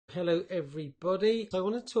Hello everybody. I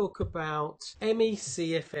want to talk about ME,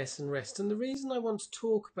 CFS and rest, and the reason I want to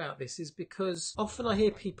talk about this is because often I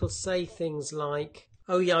hear people say things like,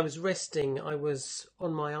 oh yeah, I was resting, I was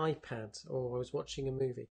on my iPad or I was watching a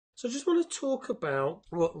movie. So I just want to talk about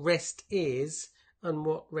what rest is and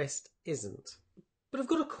what rest isn't. But I've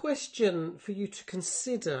got a question for you to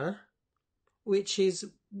consider, which is,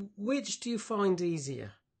 which do you find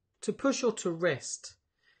easier, to push or to rest?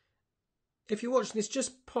 If you're watching this,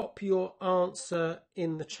 just pop your answer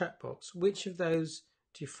in the chat box. Which of those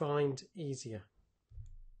do you find easier?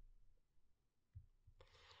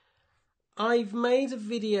 I've made a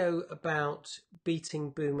video about beating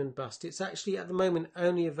boom and bust. It's actually at the moment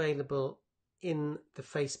only available in the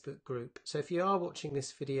Facebook group. So if you are watching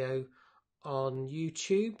this video on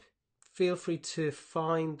YouTube, feel free to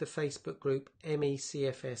find the Facebook group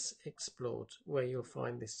MECFS Explored, where you'll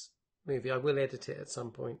find this movie. I will edit it at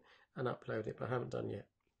some point and upload it, but I haven't done yet.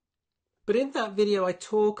 But in that video I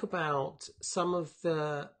talk about some of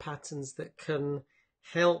the patterns that can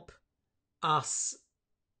help us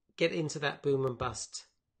get into that boom and bust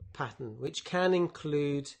pattern, which can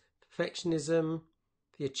include perfectionism,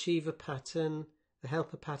 the achiever pattern, the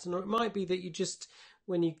helper pattern, or it might be that you just,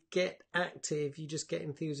 when you get active, you just get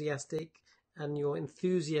enthusiastic and your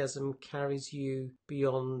enthusiasm carries you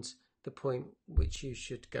beyond the point which you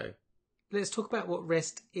should go. Let's talk about what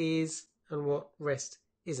rest is and what rest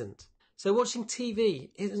isn't. So watching TV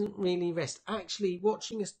isn't really rest. Actually,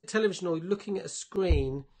 watching a television or looking at a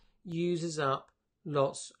screen uses up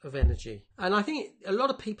lots of energy. And I think a lot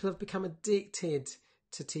of people have become addicted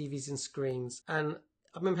to TVs and screens. And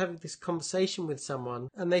I remember having this conversation with someone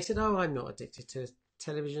and they said, oh, I'm not addicted to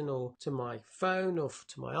television or to my phone or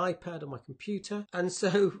to my iPad or my computer. And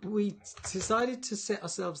so we decided to set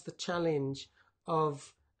ourselves the challenge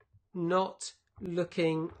of not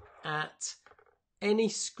looking at any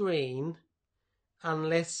screen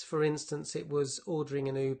unless, for instance, it was ordering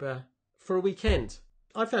an Uber for a weekend.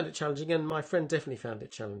 I found it challenging, and my friend definitely found it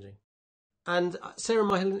challenging. And Sarah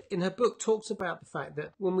Myhill, in her book, talks about the fact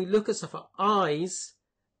that when we look at stuff, our eyes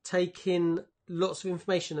take in lots of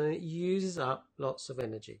information and it uses up lots of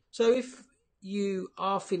energy. So if you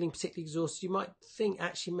are feeling particularly exhausted, you might think,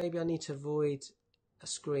 actually, maybe I need to avoid a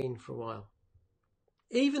screen for a while.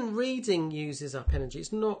 Even reading uses up energy.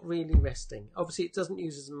 It's not really resting. Obviously, it doesn't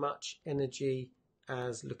use as much energy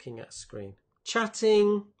as looking at a screen.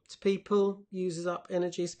 Chatting to people uses up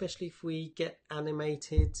energy, especially if we get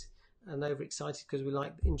animated and overexcited because we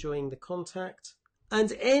like enjoying the contact.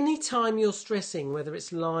 And any time you're stressing, whether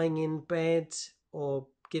it's lying in bed or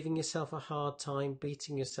giving yourself a hard time,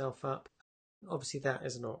 beating yourself up, obviously that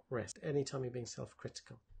is not rest. Anytime you're being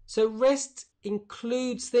self-critical. So rest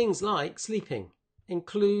includes things like sleeping.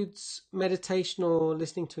 Includes meditation or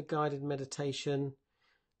listening to a guided meditation,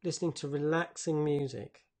 listening to relaxing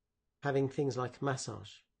music, having things like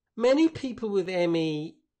massage. Many people with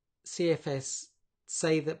ME, CFS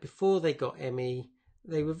say that before they got ME,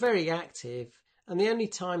 they were very active, and the only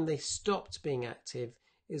time they stopped being active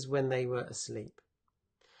is when they were asleep.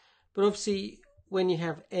 But obviously, when you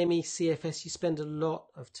have ME, CFS, you spend a lot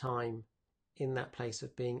of time in that place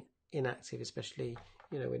of being inactive, especially,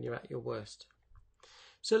 when you're at your worst.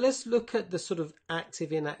 So let's look at the sort of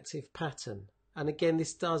active-inactive pattern. And again,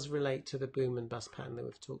 this does relate to the boom and bust pattern that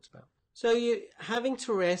we've talked about. So you're having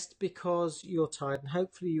to rest because you're tired, and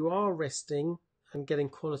hopefully you are resting and getting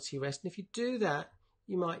quality rest. And if you do that,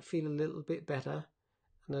 you might feel a little bit better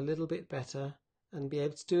and a little bit better and be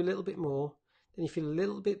able to do a little bit more. Then you feel a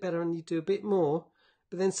little bit better and you do a bit more.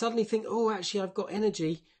 But then suddenly think, oh, actually, I've got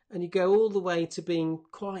energy. And you go all the way to being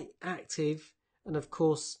quite active. And of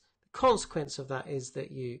course, consequence of that is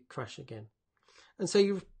that you crash again. And so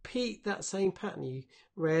you repeat that same pattern. You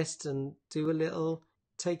rest and do a little,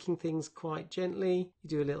 taking things quite gently. You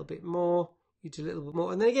do a little bit more, you do a little bit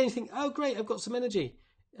more. And then again you think, oh great, I've got some energy.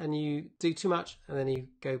 And you do too much and then you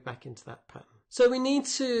go back into that pattern. So we need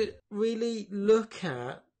to really look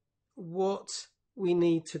at what we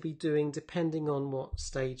need to be doing depending on what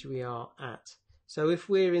stage we are at. So if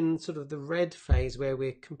we're in sort of the red phase where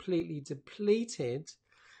we're completely depleted,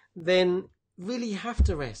 then really you have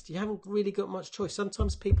to rest. You haven't really got much choice.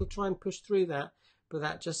 Sometimes people try and push through that, but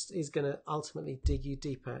that just is going to ultimately dig you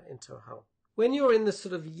deeper into a hole. When you're in the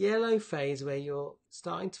sort of yellow phase where you're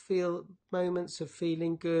starting to feel moments of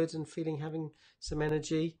feeling good and having some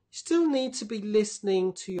energy, you still need to be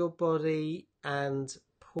listening to your body and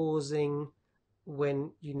pausing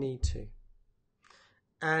when you need to.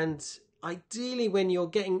 And ideally when you're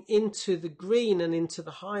getting into the green and into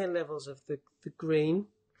the higher levels of the green,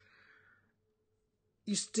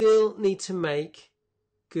 you still need to make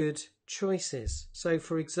good choices. So,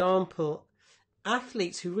 for example,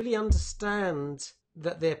 athletes who really understand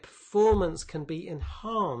that their performance can be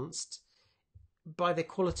enhanced by the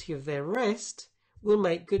quality of their rest will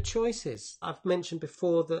make good choices. I've mentioned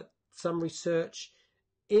before that some research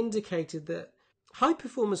indicated that high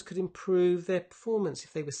performers could improve their performance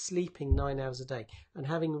if they were sleeping 9 hours a day and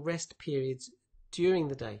having rest periods during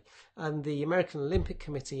the day. And the American Olympic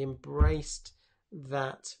Committee embraced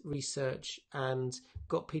that research and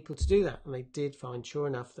got people to do that. And they did find, sure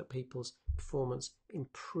enough, that people's performance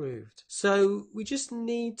improved. So we just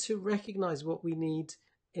need to recognize what we need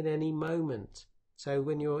in any moment. So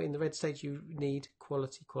when you're in the red stage, you need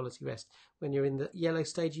quality rest. When you're in the yellow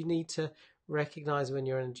stage, you need to recognize when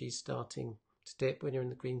your energy is starting to dip. When you're in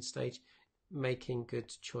the green stage, making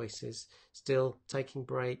good choices, still taking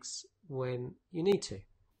breaks when you need to.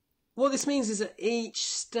 What this means is at each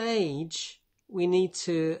stage, we need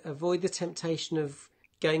to avoid the temptation of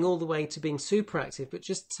going all the way to being super active, but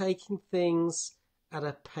just taking things at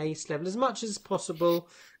a pace level as much as possible.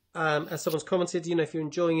 As someone's commented, if you're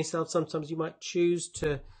enjoying yourself, sometimes you might choose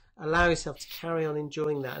to allow yourself to carry on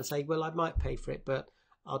enjoying that and say, well, I might pay for it, but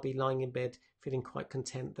I'll be lying in bed feeling quite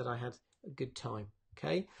content that I had a good time.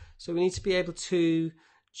 Okay, so we need to be able to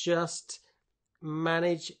just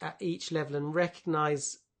manage at each level and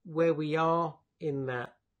recognize where we are in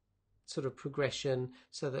that sort of progression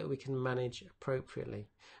so that we can manage appropriately.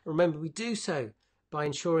 Remember, we do so by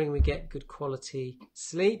ensuring we get good quality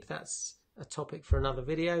sleep. That's a topic for another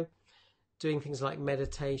video. Doing things like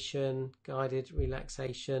meditation, guided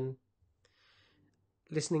relaxation,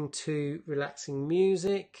 listening to relaxing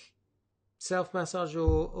music, self-massage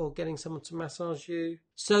or getting someone to massage you,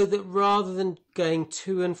 so that rather than going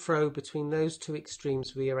to and fro between those two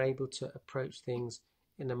extremes, we are able to approach things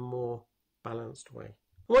in a more balanced way.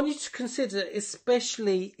 I want you to consider,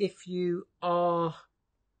 especially if you are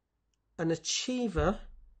an achiever,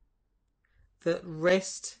 that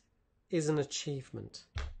rest is an achievement.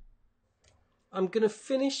 I'm going to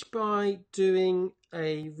finish by doing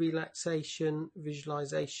a relaxation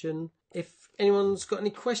visualization. If anyone's got any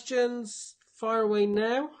questions, fire away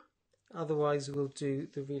now. Otherwise, we'll do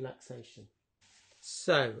the relaxation.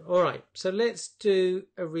 So, all right. So let's do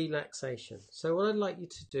a relaxation. So what I'd like you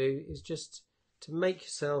to do is just to make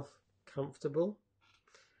yourself comfortable.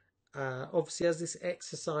 Obviously, as this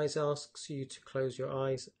exercise asks you to close your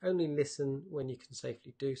eyes, only listen when you can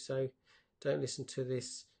safely do so. Don't listen to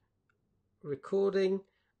this recording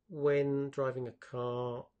when driving a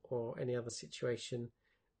car or any other situation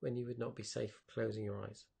when you would not be safe closing your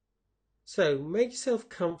eyes. So make yourself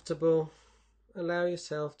comfortable. Allow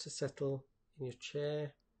yourself to settle in your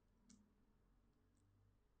chair.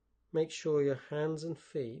 Make sure your hands and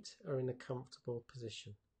feet are in a comfortable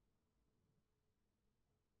position,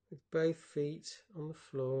 with both feet on the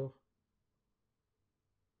floor.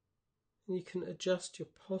 And you can adjust your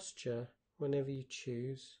posture whenever you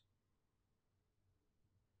choose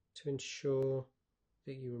to ensure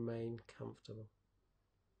that you remain comfortable.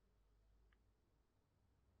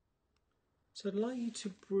 So I'd like you to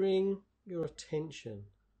bring your attention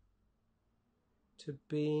to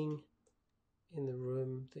being in the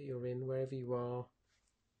room that you're in, wherever you are.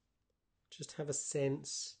 Just have a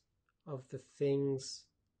sense of the things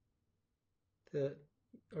that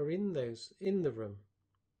are in the room.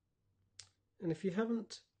 And if you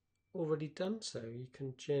haven't already done so, you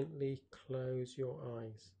can gently close your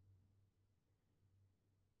eyes.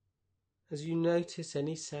 As you notice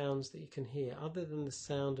any sounds that you can hear other than the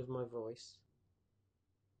sound of my voice,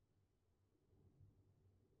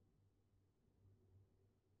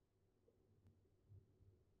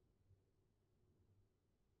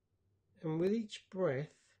 and with each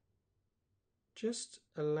breath, just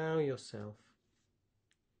allow yourself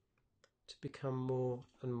to become more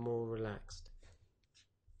and more relaxed.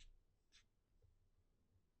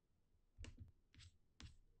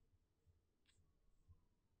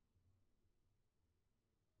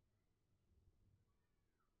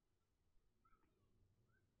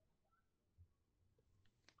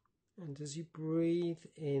 And as you breathe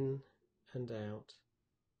in and out,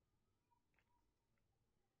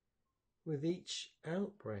 with each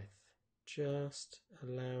out breath, just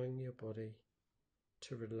allowing your body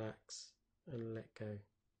to relax and let go.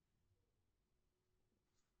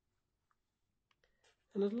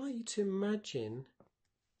 And I'd like you to imagine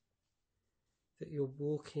that you're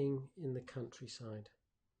walking in the countryside,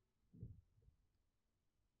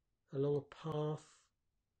 along a path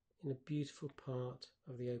in a beautiful part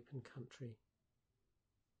of the open country.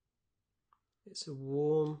 It's a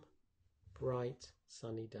warm, bright,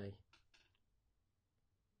 sunny day.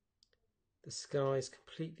 The sky is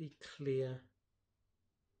completely clear,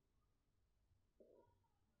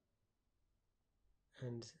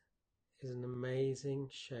 and is an amazing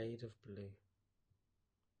shade of blue.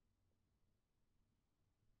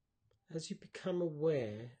 As you become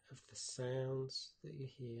aware of the sounds that you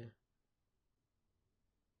hear,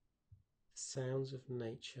 the sounds of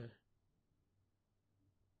nature,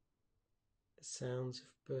 the sounds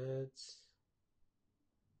of birds,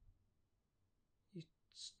 you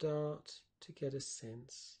start to get a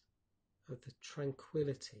sense of the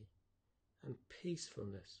tranquility and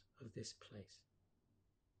peacefulness of this place.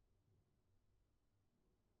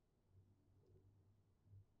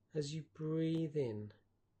 As you breathe in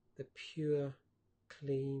the pure,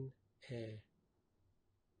 clean air,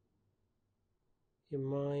 your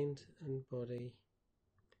mind and body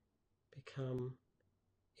become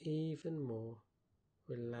even more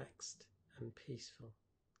relaxed and peaceful.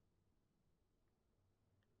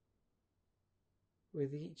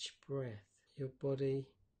 With each breath, your body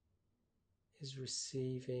is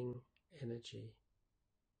receiving energy.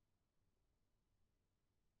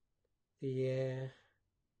 The air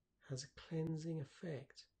has a cleansing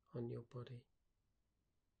effect on your body,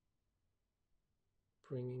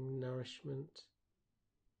 bringing nourishment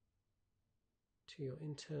to your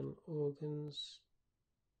internal organs,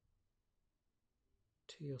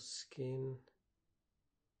 to your skin,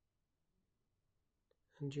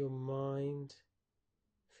 and your mind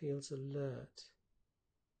feels alert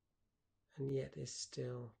and yet is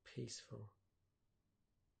still peaceful.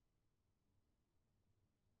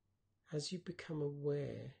 As you become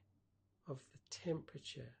aware of the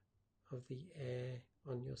temperature of the air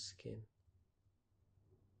on your skin,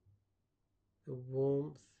 the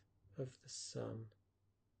warmth of the sun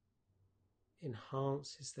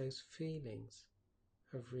enhances those feelings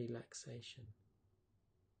of relaxation.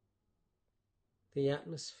 The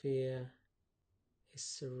atmosphere is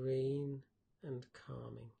serene and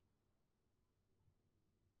calming.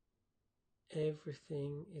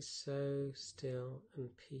 Everything is so still and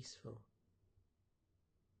peaceful.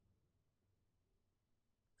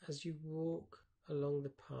 As you walk along the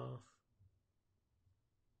path,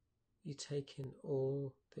 you take in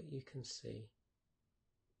all that you can see.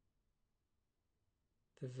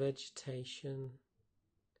 The vegetation,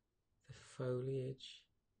 the foliage,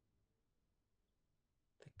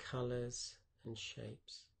 the colours and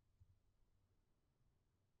shapes.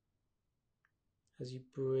 As you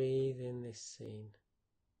breathe in this scene,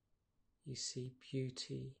 you see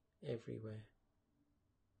beauty everywhere.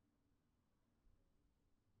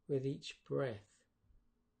 With each breath,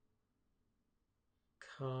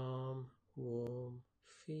 calm, warm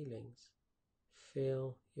feelings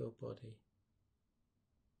fill your body,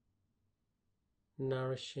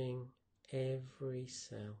 nourishing every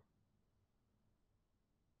cell.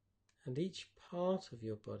 And each part of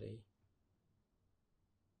your body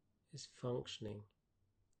is functioning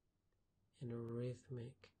in a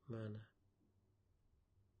rhythmic manner.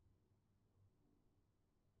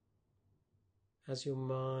 As your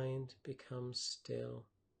mind becomes still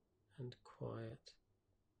and quiet,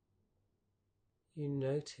 you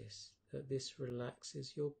notice that this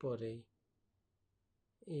relaxes your body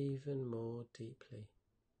even more deeply.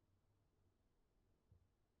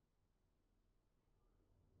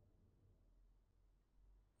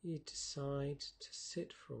 You decide to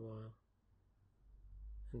sit for a while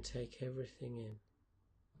and take everything in,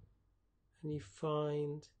 and you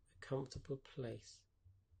find a comfortable place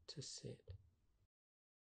to sit.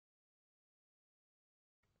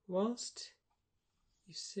 Whilst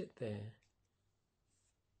you sit there,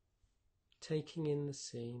 taking in the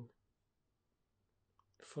scene,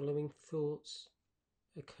 following thoughts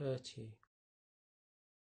occur to you.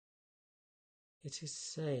 It is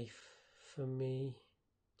safe for me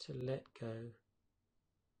to let go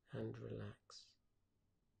and relax.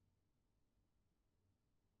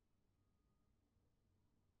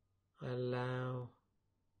 I allow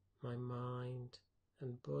my mind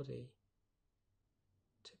and body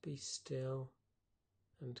to be still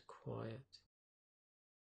and quiet.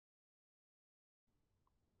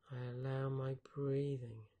 I allow my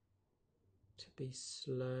breathing to be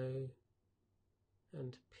slow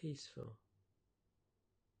and peaceful.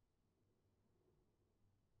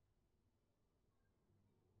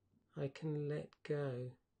 I can let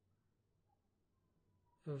go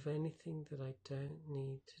of anything that I don't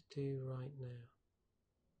need to do right now.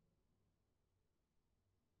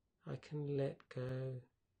 I can let go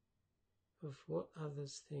of what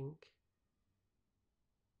others think.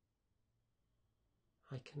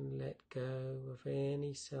 I can let go of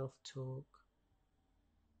any self-talk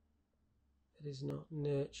that is not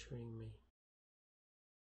nurturing me.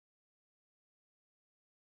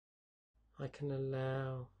 I can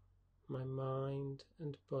allow my mind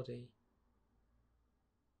and body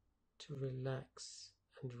to relax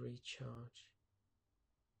and recharge.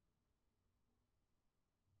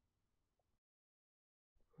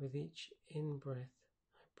 With each in-breath,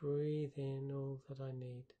 I breathe in all that I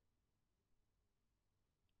need.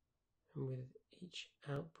 And with each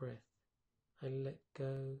out-breath, I let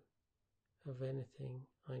go of anything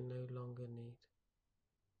I no longer need.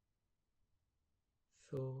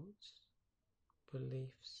 Thoughts,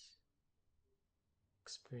 beliefs,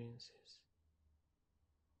 experiences.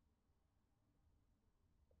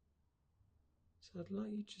 So I'd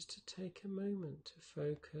like you just to take a moment to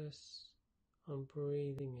focus on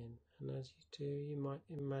breathing in, and as you do, you might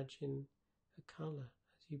imagine a colour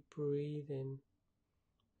as you breathe in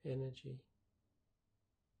energy.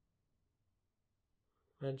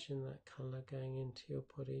 Imagine that colour going into your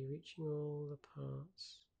body, reaching all the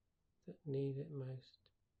parts that need it most.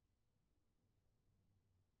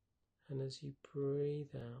 And as you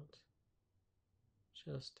breathe out,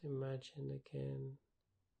 just imagine again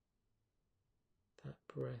that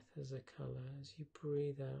breath as a colour. As you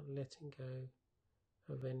breathe out, letting go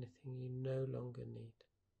of anything you no longer need.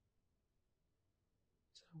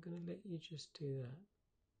 So I'm going to let you just do that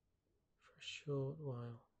for a short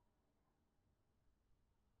while.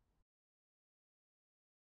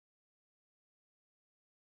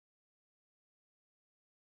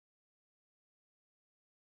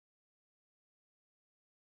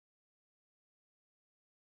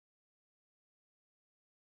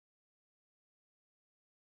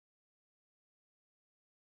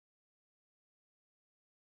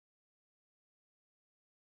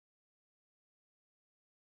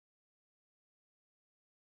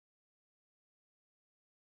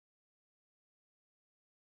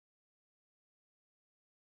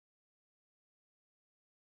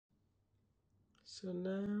 So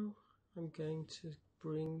now I'm going to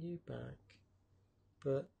bring you back,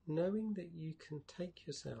 but knowing that you can take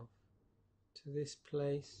yourself to this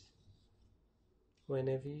place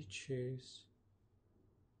whenever you choose.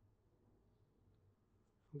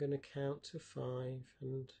 I'm going to count to 5,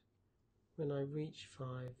 and when I reach 5,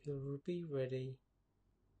 you'll be ready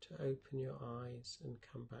to open your eyes and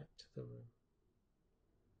come back to the room.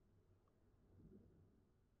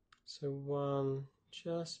 So 1,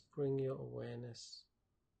 just bring your awareness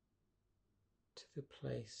to the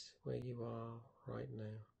place where you are right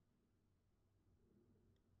now.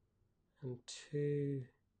 And 2,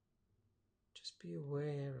 just be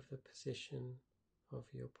aware of the position of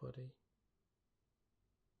your body.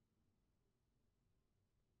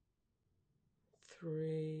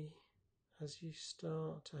 3, as you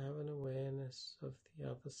start to have an awareness of the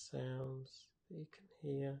other sounds that you can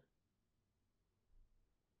hear.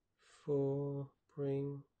 4,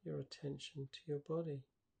 bring your attention to your body.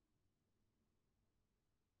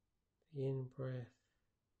 The in-breath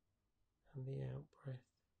and the out-breath.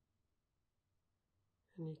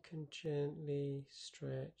 And you can gently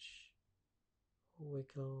stretch or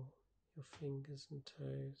wiggle your fingers and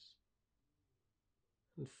toes.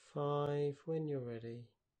 And 5, when you're ready,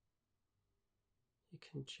 you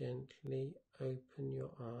can gently open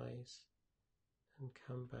your eyes and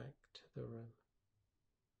come back to the room.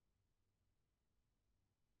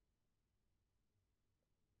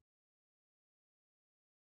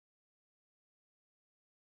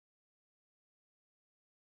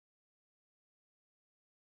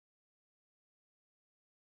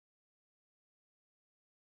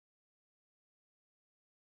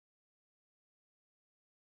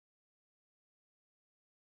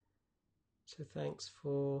 So thanks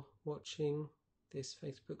for watching this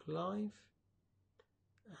Facebook Live,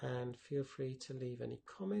 and feel free to leave any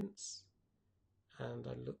comments, and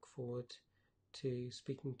I look forward to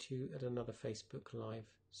speaking to you at another Facebook Live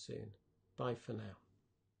soon. Bye for now.